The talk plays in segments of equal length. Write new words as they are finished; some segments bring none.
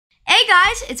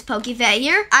guys, it's PokeVet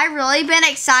here. I've really been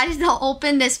excited to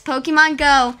open this Pokemon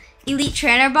Go Elite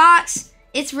Trainer box.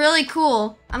 It's really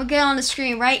cool. I'm gonna get on the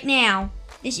screen right now.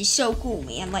 This is so cool,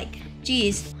 man. Like,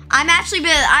 geez.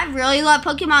 I really love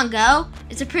Pokemon Go.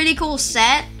 It's a pretty cool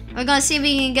set. We're gonna see if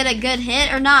we can get a good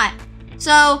hit or not.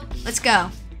 So, let's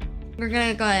go. We're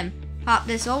gonna go ahead and pop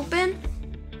this open.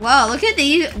 Whoa, look at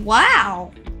these.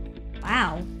 Wow.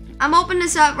 Wow. I'm opening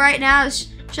this up right now to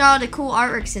show all the cool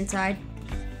artworks inside.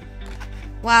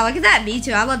 Wow, look at that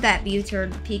Mewtwo. I love that Mewtwo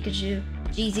and Pikachu.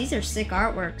 Geez, these are sick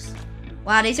artworks.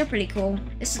 Wow, these are pretty cool.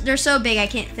 They're so big I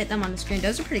can't fit them on the screen.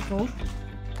 Those are pretty cool.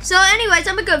 So anyways,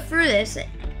 I'm gonna go through this.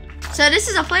 So this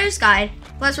is a player's guide.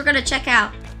 Plus we're gonna check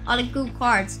out all the cool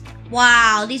cards.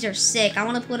 Wow, these are sick. I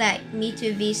wanna pull that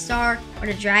Mewtwo V-Star or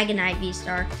the Dragonite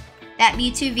V-Star. That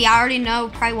Mewtwo V, I already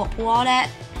know probably won't pull all that.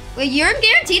 Well, you're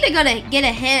guaranteed to get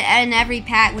a hit in every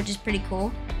pack, which is pretty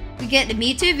cool. We get the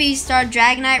Mewtwo V-Star,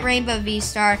 Dragonite Rainbow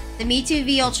V-Star, the Mewtwo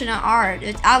V Alternate Art.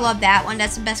 I love that one.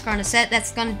 That's the best card in the set.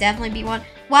 That's gonna definitely be one.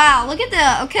 Wow, look at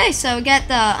the, okay, so we get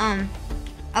the, I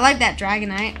like that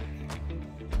Dragonite.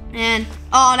 And,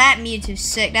 oh, that Mewtwo's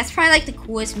sick. That's probably like the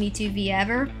coolest Mewtwo V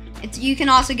ever. You can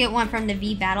also get one from the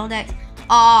V Battle deck.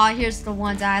 Oh, here's the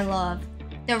ones I love.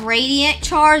 The Radiant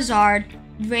Charizard,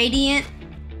 Radiant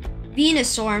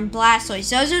Venusaur, and Blastoise.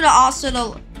 Those are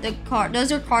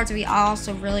those are cards we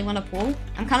also really want to pull.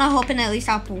 I'm kind of hoping at least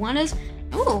I'll pull one of those.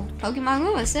 Ooh, Pokemon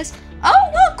Go, what's this?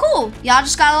 Oh, well, cool. Y'all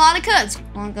just got a lot of codes.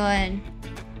 I'll go ahead.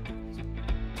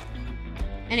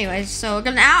 Anyways, so we're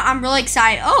gonna out. I'm really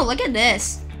excited. Oh, look at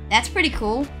this. That's pretty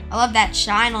cool. I love that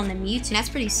shine on the Mewtwo. That's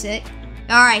pretty sick.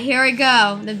 All right, here we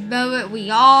go. The moment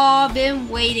we all been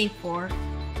waiting for.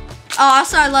 Oh,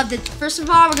 also, I love the. First of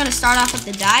all, we're gonna start off with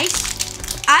the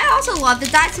dice. I also love the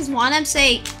dice because one of them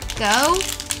say go,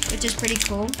 which is pretty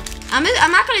cool. I'm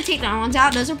not gonna take the other ones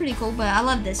out. Those are pretty cool, but I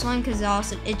love this one because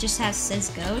it just says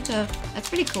go. So that's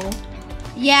pretty cool.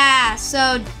 Yeah.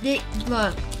 So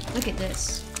look at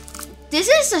this. This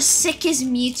is the sickest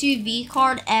Mewtwo V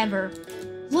card ever.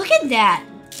 Look at that.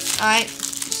 All right.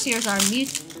 Here's our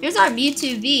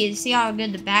Mewtwo V. You see how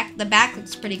good the back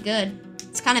looks pretty good.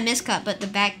 It's kind of miscut, but the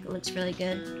back looks really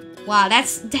good. Wow, that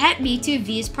Mewtwo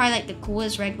V is probably like the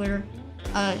coolest regular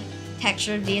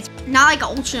textured V. It's not like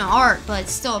an alternate art, but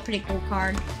it's still a pretty cool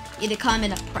card. Either come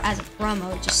in as a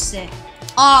promo, which is sick.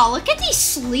 Oh, look at these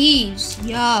sleeves.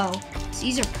 Yo,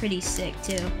 these are pretty sick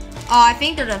too. Oh, I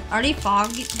think are they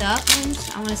fogged up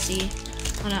ones? I want to see.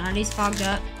 Hold on, are these fogged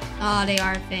up? Oh, they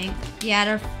are, I think. Yeah,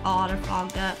 they're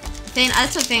fogged up.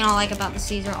 That's the thing I like about the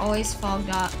sleeves. They're always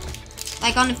fogged up.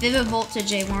 Like on the Vivid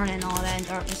Voltage, they weren't and all that in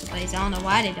Darkness Ablaze. I don't know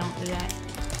why they don't do that.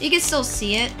 You can still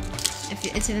see it if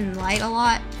it's in light a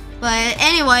lot. But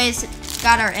anyways,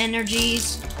 got our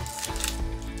energies.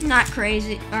 Not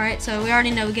crazy. Alright, so we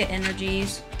already know we get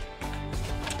energies.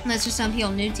 Unless there's some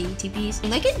people new to ETBs.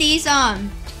 Look at these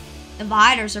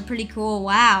dividers are pretty cool.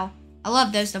 Wow. I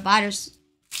love those dividers.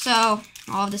 So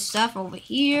all this stuff over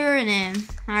here, and then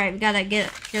alright, we gotta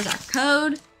here's our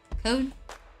code. Code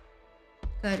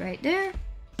right there.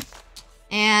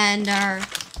 And our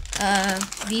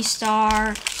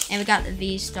V-Star. And we got the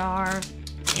V-Star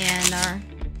and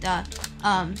the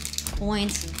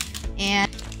points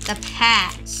and the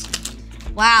packs.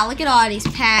 Wow, look at all these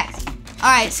packs.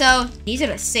 Alright, so these are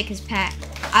the sickest pack.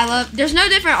 There's no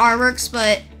different artworks,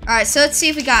 but alright, so let's see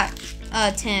if we got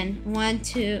 10. 1,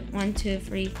 2,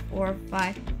 3, 4,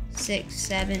 5, 6,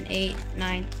 7, 8,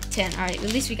 9, 10. Alright,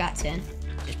 at least we got 10.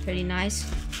 Which is pretty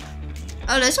nice.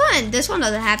 Oh, this one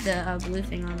doesn't have the blue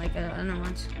thing on like the other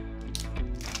ones.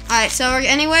 Alright, so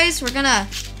we're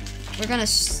gonna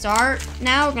start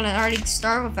now. We're gonna already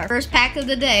start with our first pack of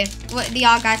the day. What do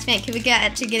y'all guys think? Can we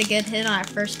get a good hit on our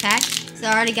first pack? So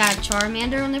I already got a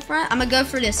Charmander on the front. I'm gonna go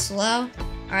for this slow.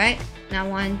 Alright. Now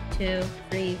 1, 2,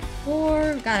 3,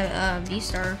 4. We got a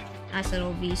V-Star. Nice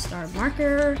little V-Star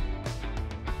marker.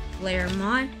 Flare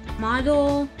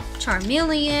model.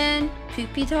 Charmeleon.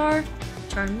 Pupitar.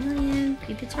 Charmeleon.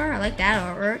 Pupitar. I like that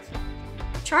artwork.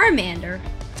 Charmander.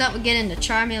 So we get into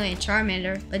Charmeleon,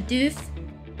 Charmander. Bidoof.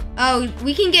 Oh,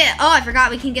 I forgot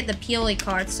we can get the Peely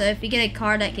card. So if we get a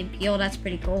card that can peel, that's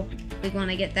pretty cool. We want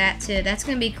to get that too. That's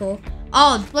gonna be cool.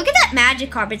 Oh, look at that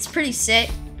magic card. It's pretty sick.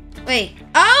 Wait.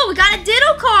 Oh, we got a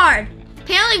Ditto card.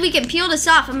 Apparently we can peel this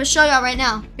off. I'm gonna show y'all right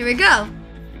now. Here we go.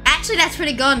 Actually, that's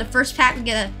pretty good. In the first pack we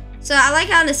get so I like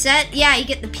how in the set, yeah, you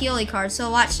get the Peely card. So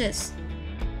watch this.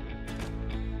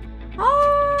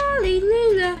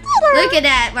 Hallelujah. Look at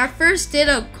that. Our first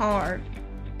Ditto card.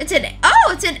 It's an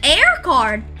air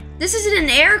card. This isn't an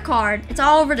air card. It's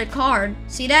all over the card.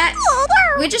 See that?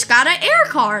 We just got an air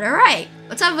card. All right.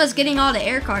 What's up with us getting all the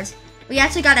air cards? we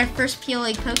actually got our first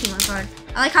PLA Pokemon card.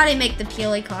 I like how they make the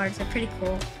PLA cards. They're pretty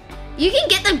cool. You can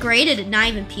get them graded and not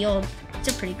even peeled.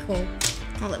 It's pretty cool.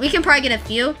 We can probably get a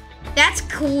few. That's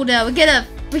cool though. We get an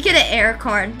air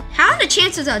card. How are the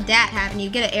chances of that happening? You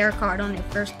get an air card on your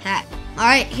first pack. All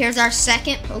right, here's our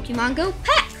second Pokemon Go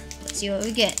pack. Let's see what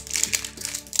we get.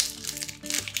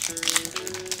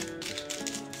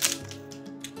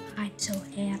 I'm so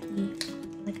happy.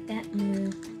 Look at that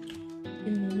move.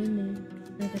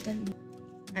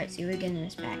 Alright, see what we get in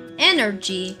this pack.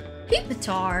 Energy,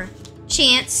 Pupitar,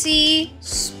 Chansey,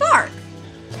 Spark,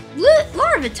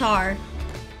 Larvitar,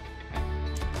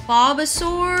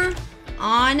 Bulbasaur,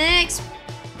 Onix,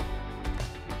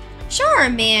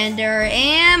 Charmander,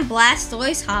 and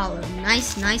Blastoise Hollow.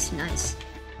 Nice, nice, nice.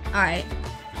 Alright,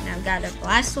 now we got a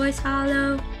Blastoise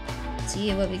Hollow. Let's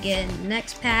see what we get in the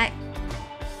next pack.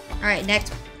 Alright,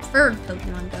 next third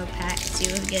Pokemon Go pack. Let's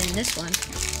see what we get in this one.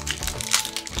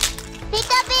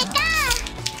 Pika Pika!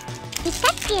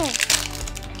 Pikachu!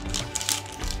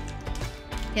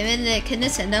 Can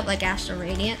this end up like Astral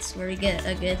Radiance, where we get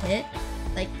a good hit?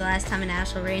 Like the last time in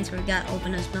Astral Radiance where we got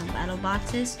open those battle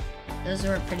boxes. Those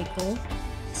were pretty cool.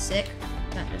 Sick.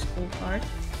 Got this cool card.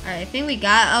 Alright, I think we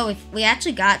got, oh, we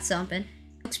actually got something.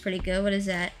 Looks pretty good. What is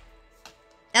that?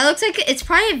 That looks like, it's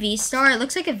probably a V-Star. It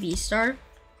looks like a V-Star.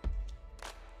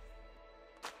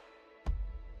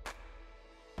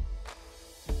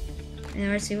 And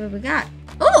let's see what we got.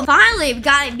 Oh, finally, we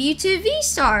got a Mewtwo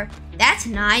V-Star. That's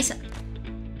nice.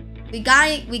 We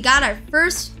got our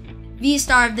first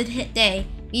V-Star of the day.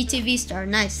 Mewtwo V-Star.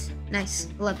 Nice. Nice.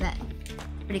 Love that.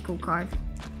 Pretty cool card.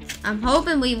 I'm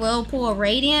hoping we will pull a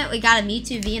Radiant. We got a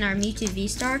Mewtwo V and our Mewtwo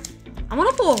V-Star. I want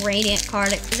to pull a Radiant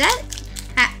card. Is that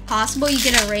possible? You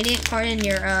get a Radiant card in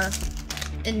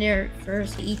your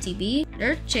first ETB?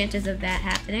 There are chances of that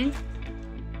happening.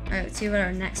 Alright, let's see what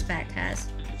our next pack has.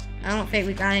 I don't think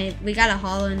we got any. We got a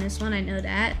holo in this one. I know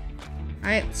that. All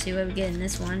right, let's see what we get in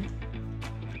this one.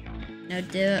 No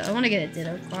Ditto. I want to get a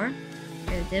Ditto card.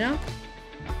 Get a Ditto.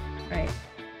 All right.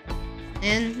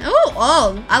 And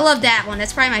oh, I love that one.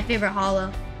 That's probably my favorite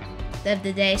holo of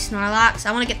the day. Snorlax.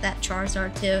 I want to get that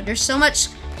Charizard too. There's so much.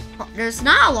 There's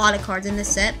not a lot of cards in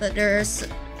this set, but there is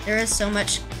so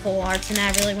much cool arts, and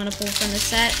I really want to pull from this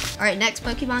set. All right, next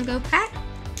Pokemon Go pack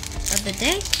of the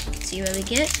day. Let's see what we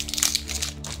get.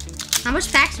 How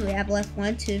much packs do we have left?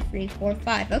 1, 2, 3, 4,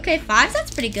 5. Okay, 5.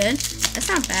 That's pretty good. That's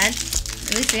not bad.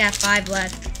 At least we have 5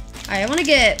 left. All right,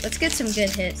 let's get some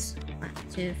good hits. 1,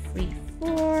 2, 3,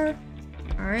 4.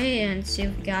 All right, and see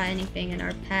if we got anything in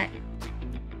our pack.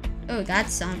 Oh, we got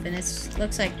something. It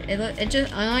looks like it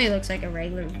only looks like a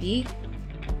regular V.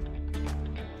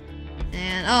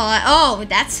 And oh,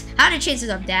 that's how the chances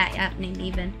of that happening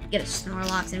even. Get a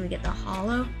Snorlax and we get the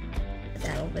holo. Put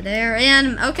that over there.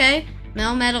 And okay.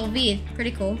 Metal V,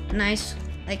 pretty cool, nice,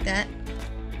 like that.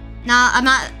 Now I'm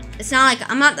not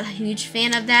a huge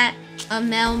fan of that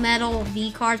Metal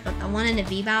V cards, but the one in the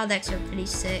V battle decks are pretty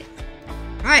sick.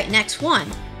 All right, next one.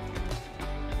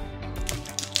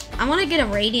 I want to get a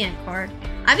Radiant card.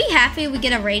 I'd be happy if we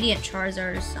get a Radiant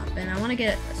Charizard or something. I want to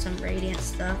get some Radiant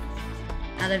stuff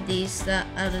out of this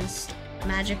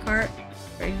Magic card.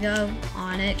 There you go,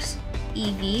 Onix,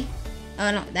 EV.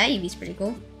 Oh no, that EV's pretty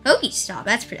cool. Pokestop,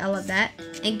 that's pretty, I love that.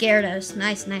 And Gyarados,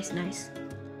 nice, nice, nice.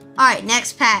 Alright,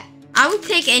 next pack. I would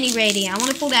pick any Radiant. I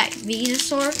want to pull that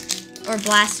Venusaur or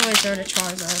Blastoise or the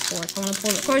Charizard, of course. I want to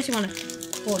pull, of course you want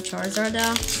to pull a Charizard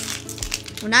though.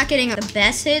 We're not getting the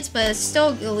best hits, but it's still,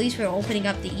 at least we're opening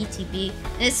up the ETB.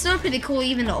 And it's still pretty cool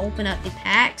even to open up the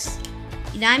packs.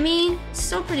 You know what I mean? It's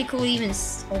still pretty cool to even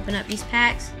open up these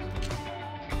packs.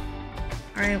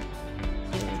 Alright,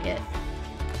 see what we get.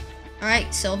 Alright,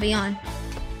 Sylveon.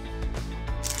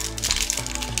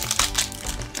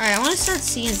 Alright, I want to start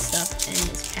seeing stuff in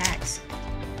these packs.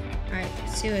 Alright,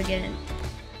 let's see what we get in.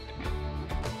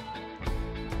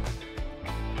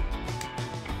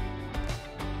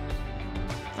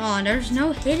 Oh, and there's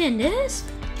no hit in this?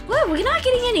 What? We're not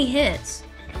getting any hits.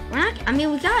 We're not, I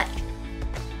mean, we got,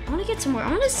 I want to get some more, I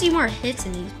want to see more hits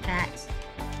in these packs.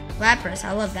 Lapras,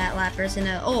 I love that Lapras. And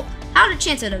oh, how are the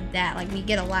chances of that? Like, we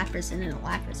get a Lapras and then a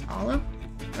Lapras holo?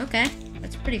 Okay,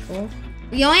 that's pretty cool.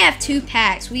 We only have 2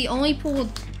 packs. We only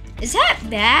pulled, is that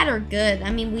bad or good?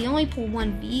 I mean, we only pulled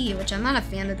 1 V, which I'm not a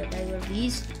fan of the regular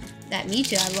Vs. That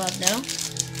Mewtwo I love, though.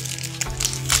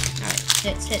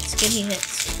 Alright, hits, give me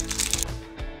hits.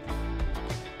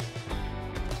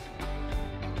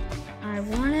 I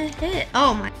want to hit.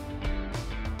 Oh, my.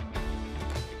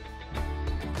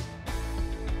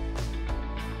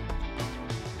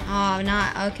 Oh,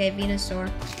 not, okay,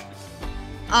 Venusaur.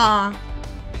 Aw,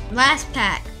 last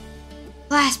pack.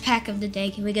 Last pack of the day.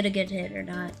 Can we get a good hit or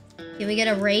not? Can we get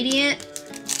a Radiant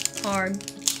card?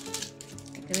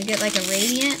 Can we get like a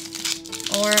Radiant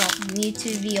or a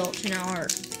Mewtwo V alternate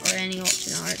art or any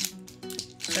alternate art?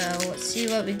 So let's see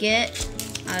what we get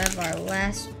out of our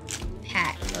last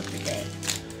pack of the day.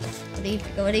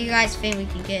 What do you guys think we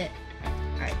can get?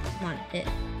 Alright, come on, hit.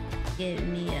 Give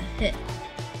me a hit.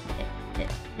 Hit.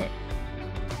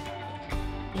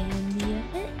 Give me a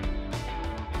hit.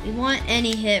 We want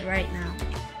any hit right now.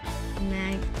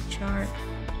 Mag chart.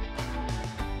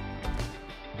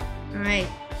 Alright,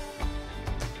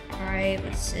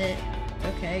 let's sit.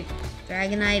 Okay,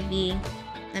 Dragonite V.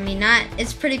 I mean,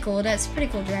 it's pretty cool. That's pretty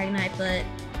cool, Dragonite, but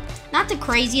not the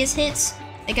craziest hits.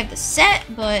 They got the set,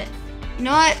 but you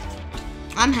know what?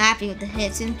 I'm happy with the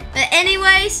hits. But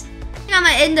anyways, I think I'm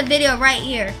gonna end the video right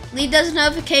here. Leave those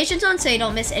notifications on so you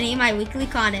don't miss any of my weekly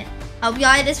content. Hope you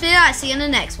all like this video. I'll see you in the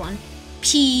next one.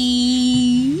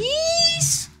 Peace.